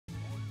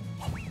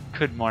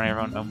Good morning,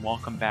 everyone, and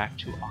welcome back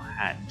to A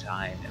Hat in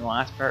Time. In the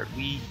last part,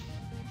 we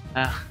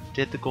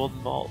did the Golden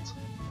Vault.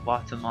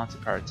 Lots and lots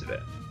of parts of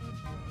it.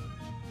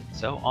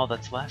 So all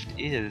that's left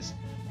is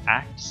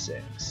Act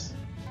 6.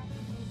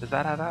 Does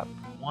that add up?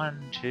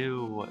 1,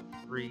 2,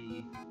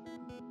 3,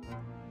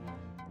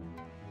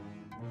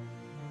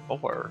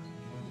 4,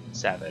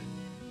 7,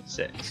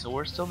 6. So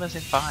we're still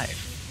missing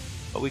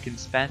 5. But we can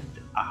spend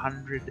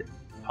 100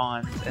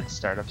 pawns and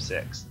start up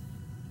 6.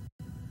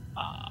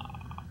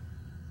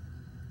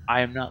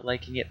 I am not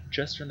liking it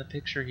just from the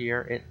picture here.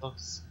 It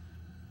looks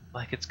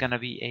like it's going to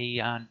be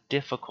a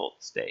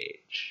difficult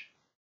stage.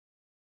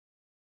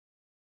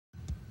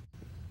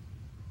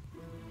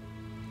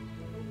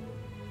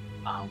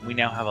 We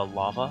now have a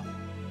lava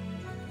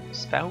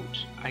spout,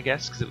 I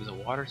guess, because it was a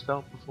water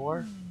spout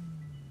before.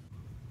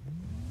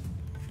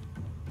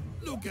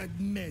 Look at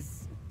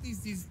mess.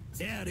 This is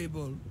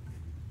terrible.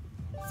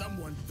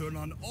 Someone turn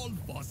on all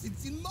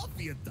faucets in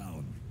Mafia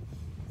Town.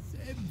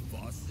 Same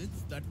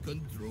faucets that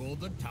control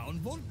the town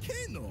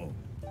volcano.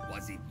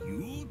 Was it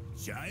you,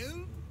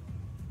 child?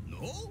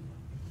 No?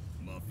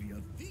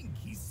 Mafia think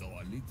he saw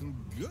a little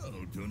girl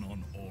turn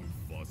on all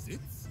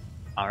faucets.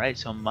 Alright,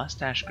 so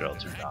Mustache Girl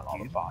turned on all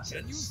the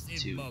faucets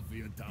to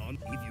Mafia Town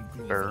if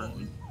you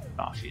burn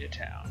Mafia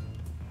Town.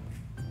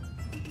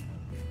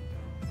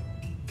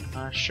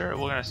 Sure,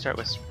 we're going to start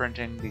with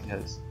sprinting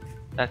because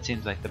that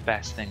seems like the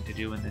best thing to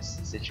do in this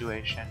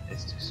situation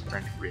is to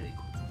sprint really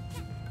quick.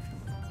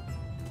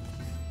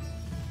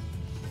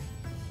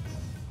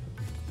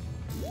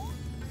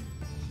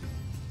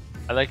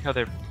 I like how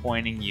they're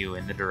pointing you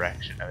in the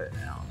direction of it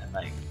now, and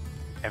like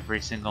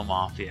every single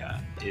Mafia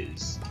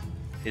is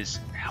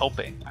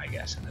helping, I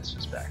guess, in this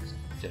respect,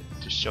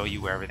 to show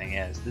you where everything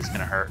is. This is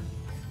gonna hurt.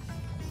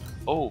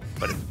 Oh,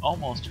 but it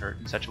almost hurt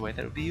in such a way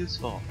that it would be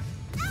useful.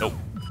 Nope.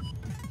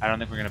 I don't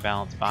think we're gonna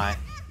balance by.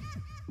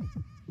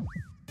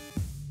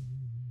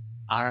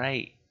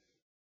 Alright.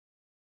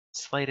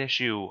 Slight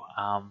issue.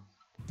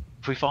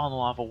 If we fall in the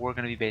lava, we're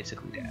gonna be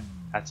basically dead.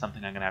 That's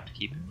something I'm gonna have to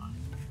keep in mind.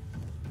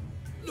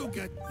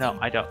 No,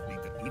 I don't.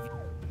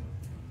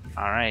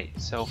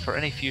 Alright, so for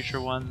any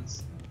future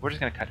ones, we're just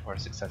gonna cut to our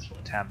successful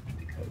attempt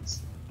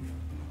because,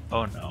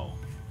 oh no,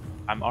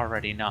 I'm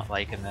already not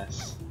liking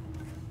this.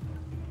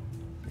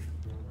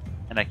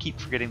 And I keep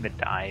forgetting the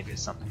dive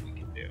is something we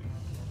can do.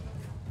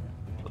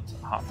 Let's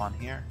hop on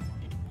here.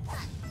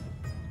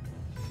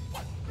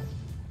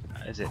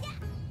 Is it?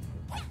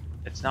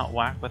 It's not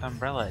whack with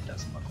umbrella, it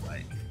doesn't look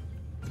like.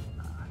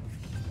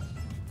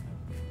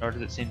 Or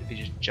does it seem to be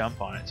just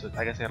jump on it? So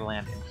I guess I gotta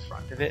land in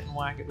front of it and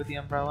whack it with the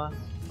umbrella,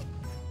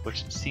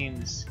 which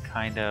seems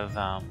kind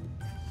of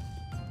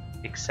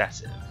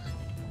excessive.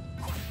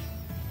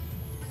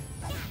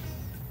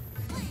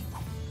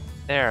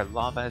 There,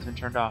 lava has been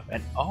turned off,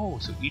 and oh,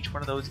 so each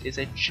one of those is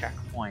a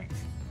checkpoint.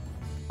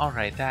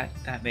 Alright,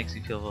 that makes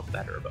me feel a little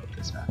better about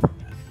this map.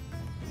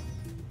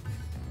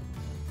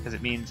 Because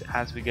it means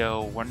as we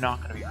go, we're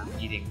not going to be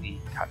repeating the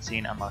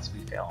cutscene unless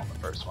we fail on the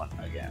first one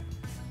again.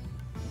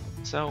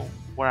 So,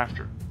 we're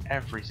after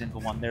every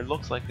single one. There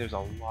looks like there's a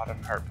lot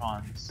of heart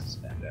pawns to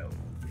spend out.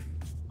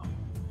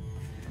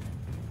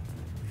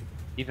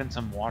 Even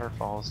some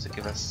waterfalls to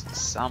give us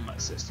some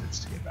assistance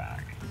to get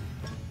back.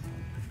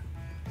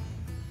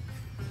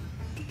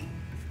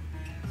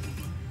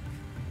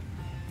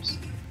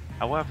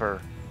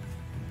 However,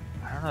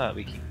 I don't know that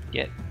we can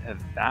get to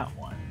that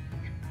one.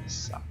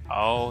 So,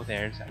 oh,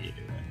 there's how you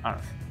do it.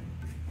 Alright.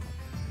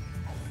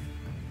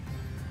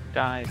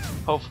 Dive.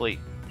 Hopefully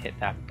hit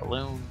that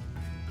balloon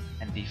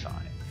and be fine.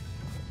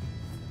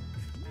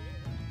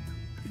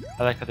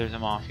 I like how there's a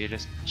Mafia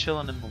just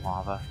chilling in the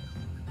lava.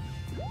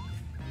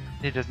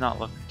 He does not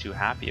look too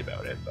happy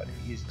about it, but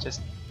he's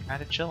just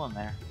kind of chilling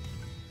there.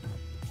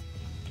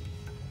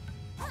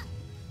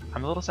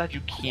 I'm a little sad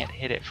you can't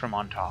hit it from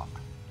on top.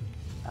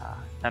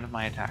 None of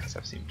my attacks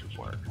have seemed to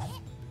work.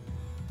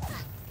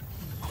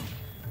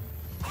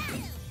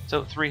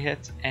 So 3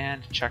 hits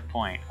and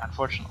checkpoint.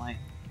 Unfortunately,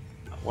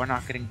 we're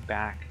not getting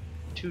back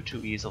too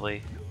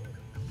easily.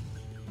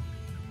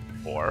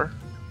 Or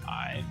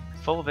I'm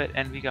full of it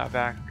and we got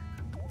back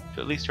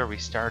to at least where we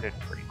started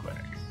pretty quick.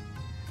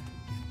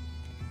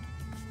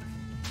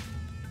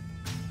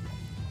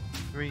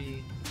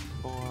 3,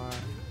 4.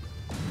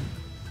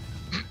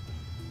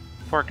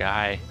 Poor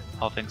guy,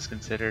 all things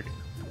considered.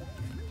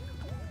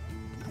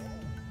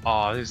 Oh,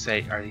 I was gonna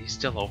say, are these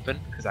still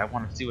open? Because I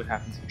want to see what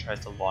happens if he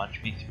tries to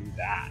launch me through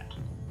that.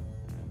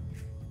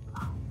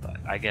 But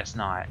I guess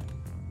not.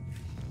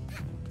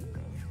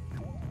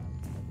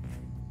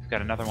 We've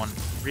got another one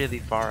really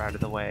far out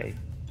of the way.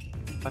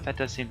 But that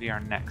does seem to be our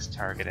next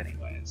target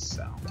anyways,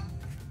 so.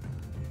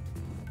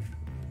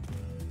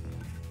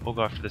 We'll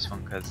go after this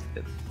one because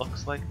it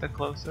looks like the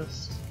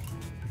closest.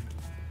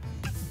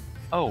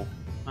 Oh,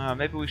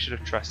 maybe we should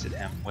have trusted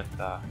him with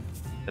the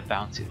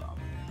bouncy lava.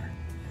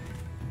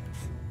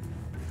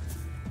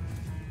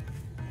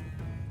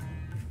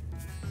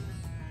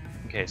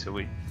 Okay, so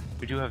we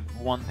do have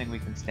one thing we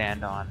can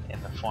stand on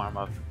in the form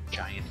of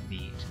giant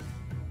meat.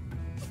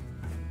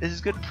 This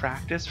is good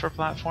practice for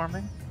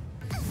platforming,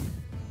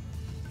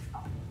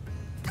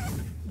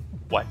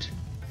 What?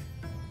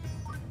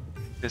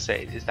 To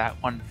say, is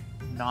that one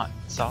not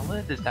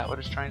solid? Is that what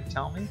it's trying to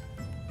tell me?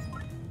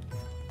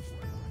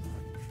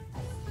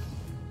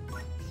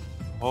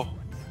 Oh,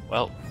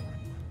 well,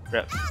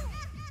 rip.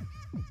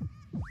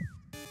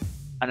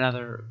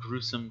 Another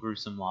gruesome,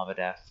 gruesome lava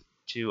death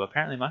to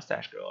apparently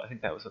Mustache Girl. I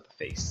think that was what the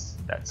face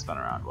that spun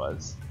around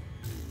was.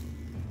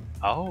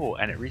 Oh,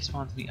 and it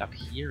respawns me up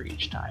here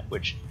each time,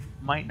 which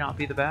might not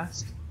be the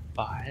best,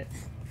 but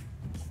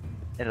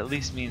it at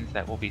least means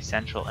that we'll be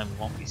central and we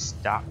won't be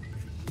stuck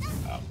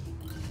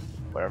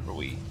wherever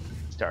we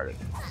started.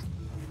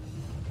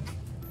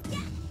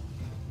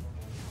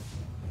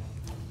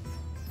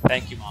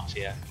 Thank you,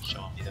 Mafia, for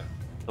showing me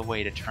the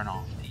way to turn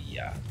off the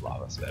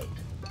lava spout.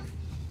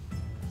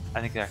 I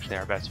think actually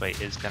our best way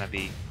is going to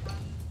be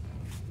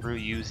through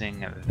using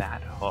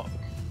that hook.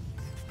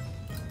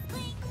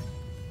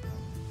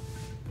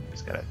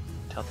 Just gotta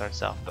tilt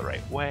ourselves the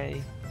right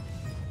way.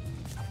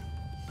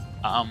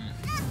 I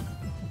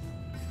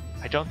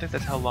don't think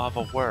that's how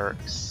lava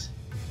works.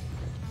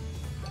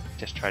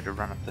 Just tried to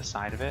run up the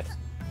side of it.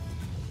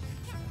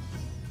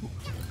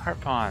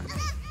 Heart pawns.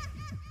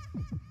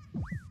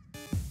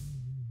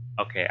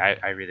 Okay,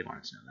 I really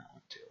wanted to know that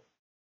one too.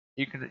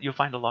 You'll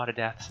find a lot of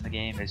deaths in the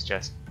game. It's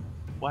just,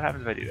 what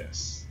happens if I do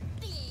this?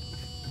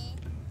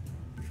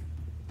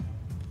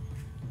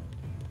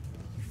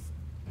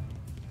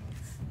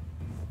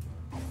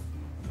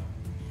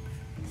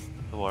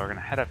 So we're gonna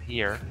head up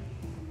here.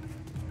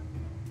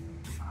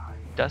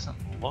 It doesn't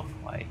look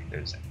like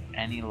there's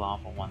any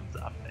lava ones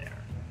up there.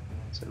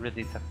 So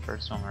really the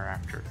first one we're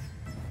after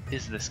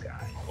is this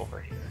guy over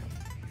here.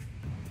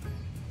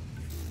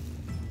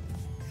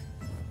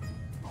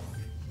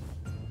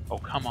 Oh,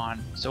 come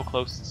on. So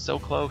close, so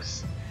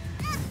close.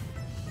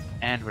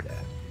 And we're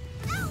dead.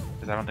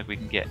 Because I don't think we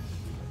can get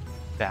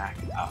back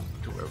up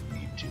to where we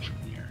need to from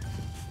here.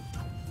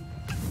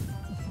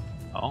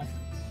 Oh.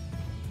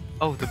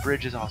 Oh, the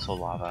bridge is also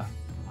lava.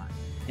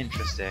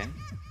 Interesting.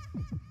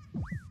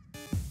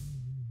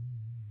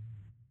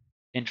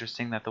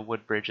 Interesting that the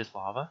wood bridge is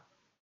lava.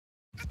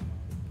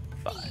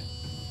 5.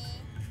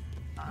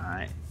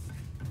 Alright.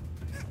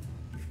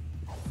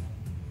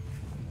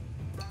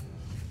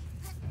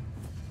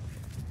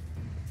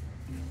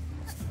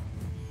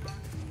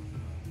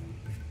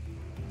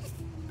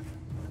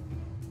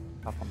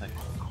 Up on the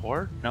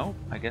cord? No,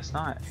 I guess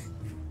not.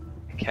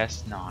 I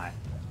guess not.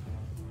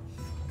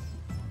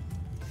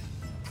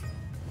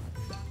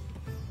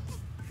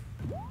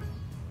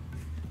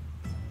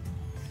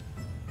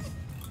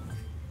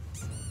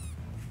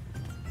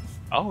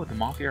 Oh, the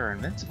Mafia are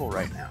invincible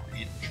right now.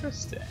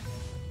 Interesting.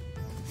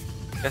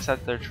 Guess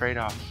that's their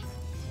trade-off.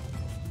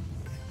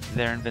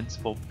 They're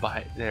invincible,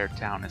 but their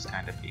town is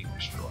kind of being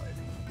destroyed.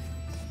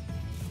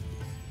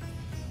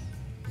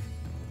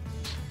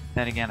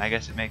 Then again, I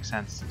guess it makes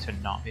sense to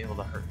not be able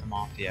to hurt the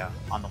Mafia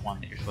on the one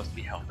that you're supposed to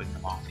be helping the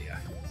Mafia.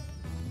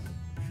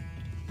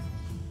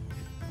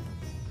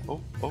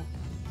 Oh, oh.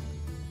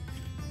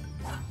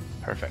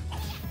 Perfect.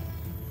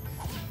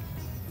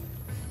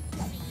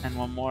 And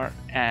one more,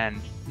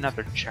 and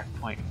another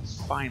checkpoint,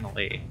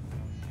 finally.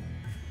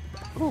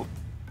 Ooh,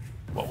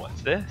 well,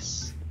 what's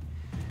this?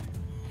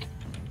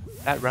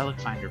 That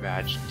relic finder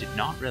badge did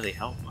not really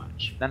help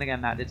much. Then again,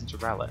 that isn't a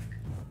relic,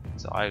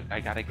 so I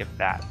gotta give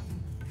that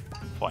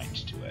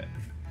point to it.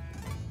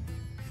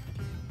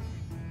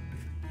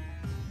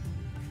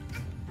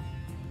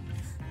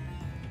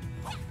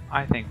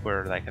 I think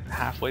we're like at the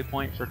halfway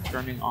point for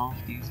turning off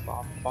these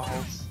lava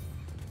falls.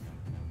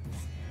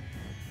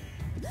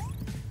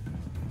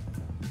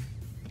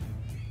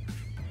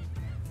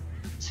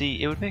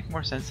 See, it would make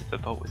more sense if the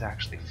boat was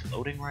actually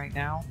floating right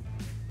now.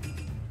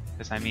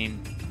 Because, I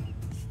mean,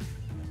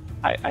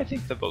 I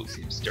think the boat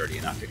seems sturdy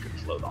enough it could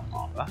float on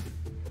lava.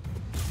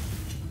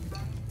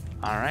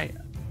 Alright.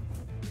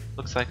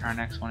 Looks like our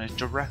next one is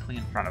directly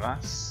in front of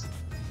us.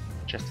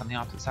 Just on the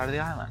opposite side of the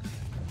island.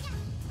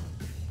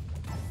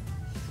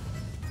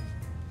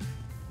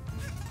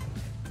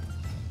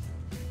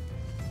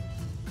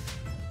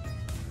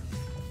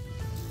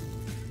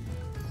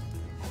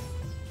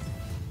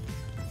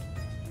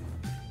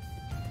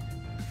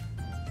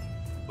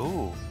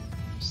 Ooh,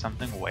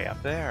 something way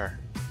up there.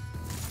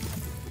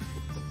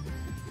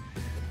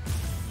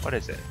 What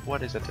is it?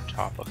 What is at the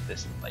top of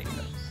this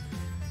lighthouse?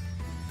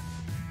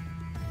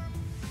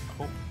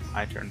 Oh,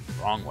 I turned the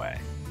wrong way.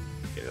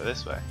 Go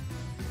this way.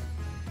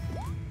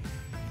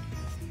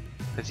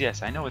 Because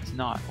yes, I know it's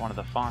not one of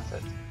the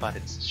faucets, but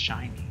it's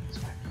shiny, so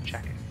I have to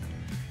check it.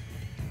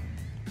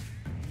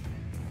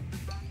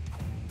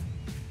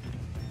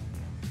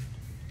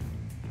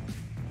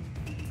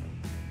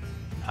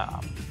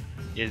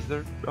 Is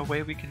there a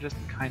way we can just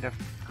kind of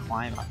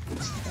climb up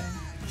this thing?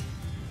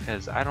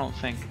 Because I don't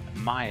think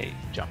my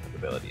jumping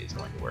ability is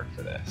going to work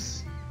for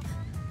this.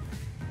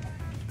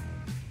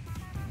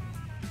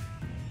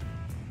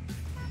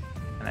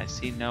 And I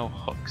see no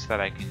hooks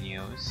that I can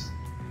use.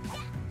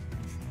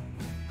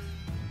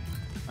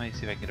 Let me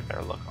see if I can get a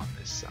better look on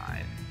this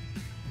side.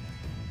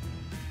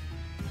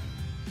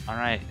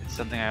 Alright, it's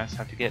something I also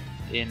have to get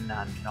in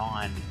a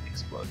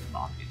non-exploded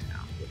Mafia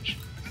town, which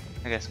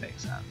I guess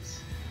makes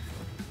sense.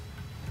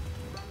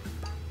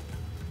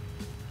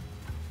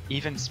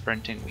 Even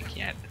sprinting we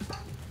can't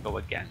go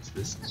against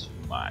this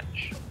too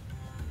much.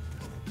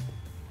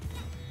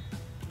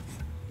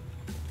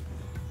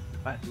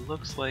 But it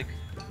looks like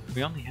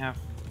we only have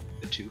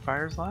the 2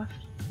 fires left?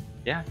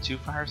 Yeah, 2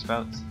 fire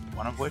spouts,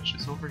 one of which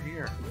is over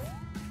here.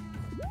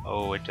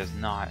 Oh, it does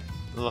not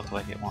look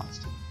like it wants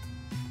to.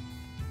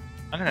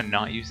 I'm gonna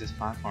not use this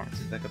platform, it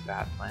seems like a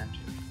bad plan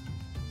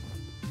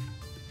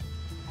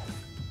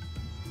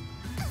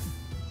to.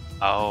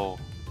 Oh,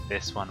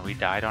 this one, we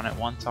died on it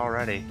once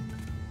already.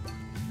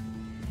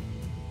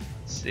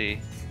 Let's see.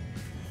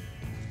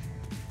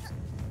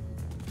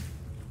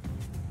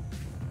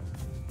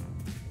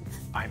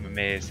 I'm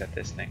amazed that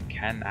this thing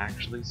can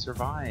actually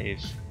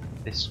survive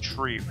this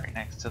tree right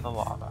next to the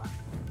lava.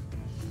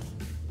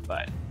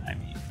 But, I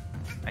mean,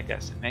 I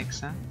guess it makes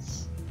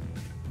sense.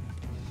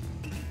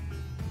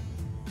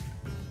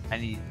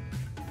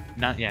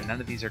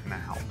 None of these are gonna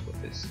help with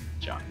this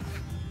junk.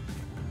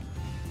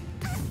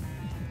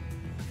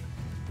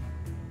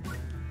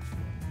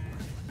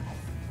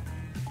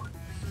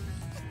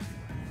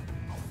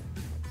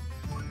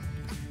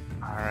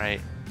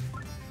 Alright,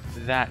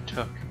 that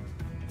took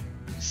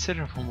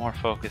considerable more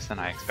focus than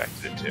I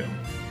expected it to.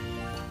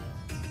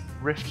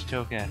 Rift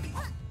token.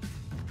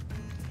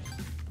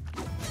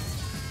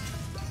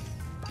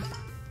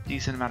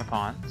 Decent amount of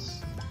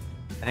pawns.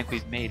 I think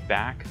we've made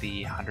back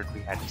the 100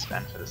 we had to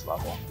spend for this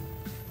level.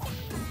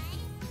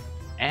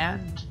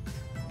 And,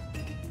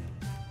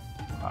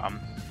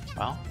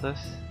 well, this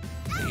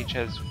stage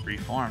has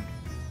reformed.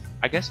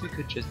 I guess we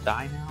could just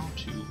die now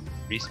to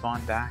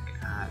respawn back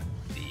at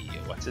the,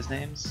 what's his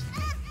name's?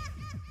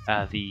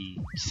 The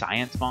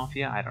Science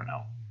Mafia? I don't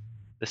know.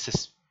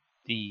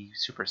 The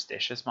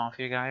Superstitious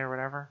Mafia guy or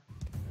whatever.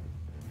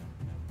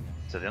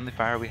 So the only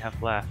fire we have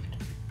left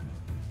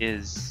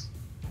is,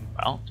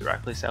 well,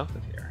 directly south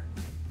of here.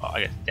 Well,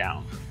 I guess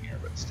down from here,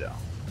 but still.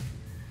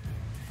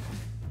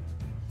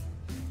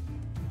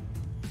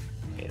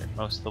 Made it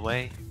most of the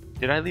way.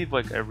 Did I leave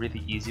like a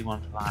really easy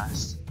one for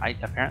last? I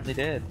apparently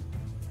did.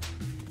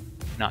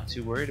 Not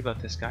too worried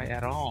about this guy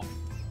at all.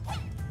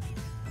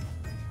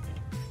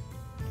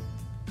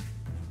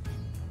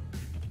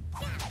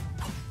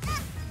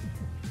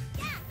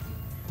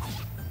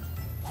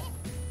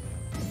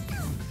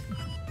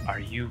 Are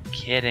you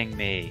kidding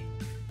me?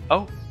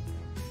 Oh!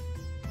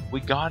 We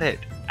got it!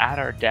 At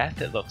our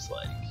death, it looks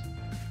like.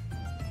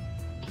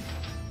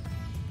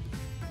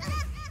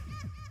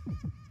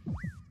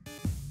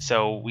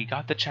 So we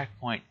got the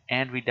checkpoint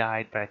and we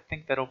died, but I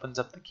think that opens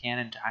up the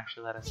cannon to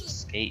actually let us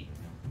escape.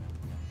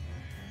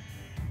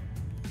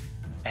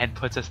 And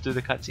puts us through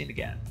the cutscene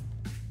again.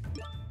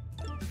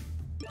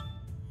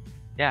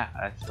 Yeah,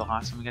 that's the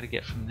last one we gotta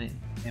get from the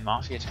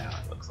Mafia town,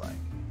 it looks like.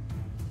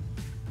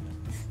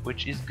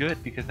 Which is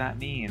good because that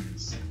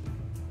means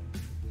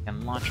we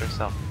can launch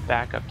ourselves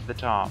back up to the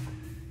top.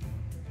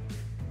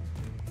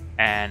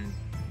 And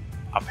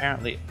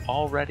apparently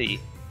already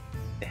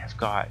they have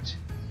got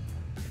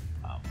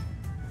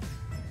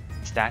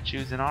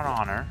statues in our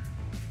honor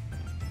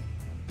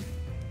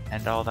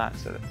and all that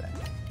sort of thing.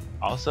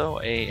 Also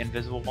a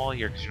invisible wall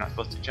here because you're not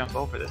supposed to jump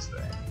over this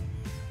thing.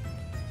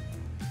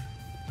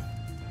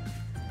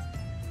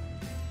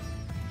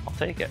 I'll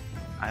take it.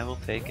 I will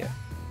take it.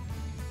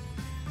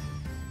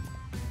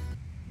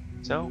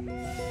 So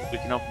we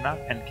can open up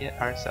and get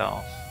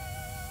ourselves.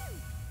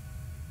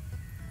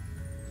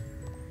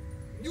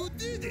 You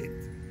did it!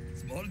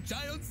 Small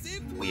child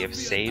saved We have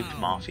Mafia saved Town.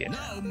 Mafia Now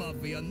Town.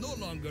 Mafia no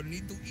longer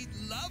need to eat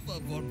lava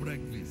for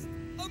breakfast.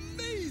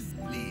 Amaze,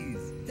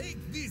 please!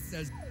 Take this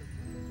as...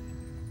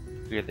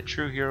 We are the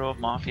true hero of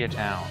Mafia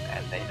Town,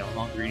 and they no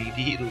longer need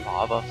to eat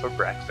lava for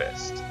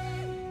breakfast.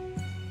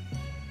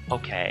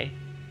 Okay.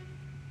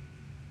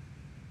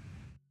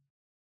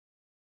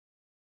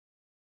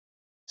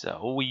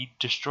 So we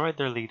destroyed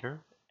their leader,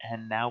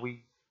 and now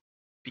we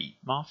beat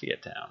Mafia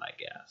Town, I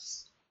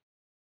guess.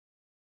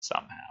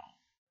 Somehow.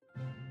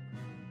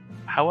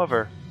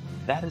 However,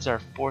 that is our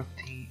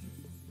 14th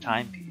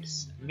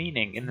timepiece,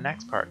 meaning in the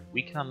next part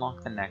we can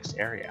unlock the next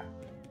area.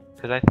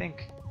 Because I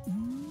think,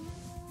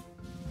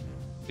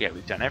 yeah,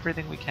 we've done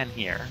everything we can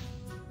here.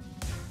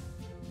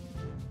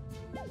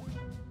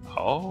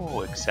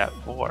 Oh, except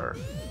for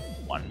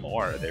one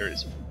more. There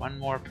is one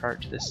more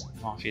part to this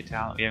Mafia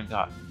Town we haven't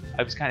got.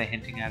 I was kind of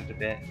hinting at it a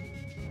bit.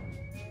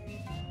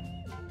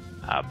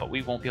 But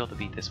we won't be able to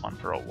beat this one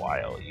for a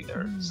while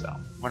either, so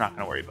we're not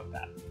going to worry about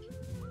that.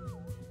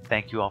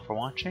 Thank you all for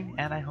watching,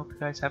 and I hope you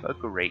guys have a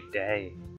great day.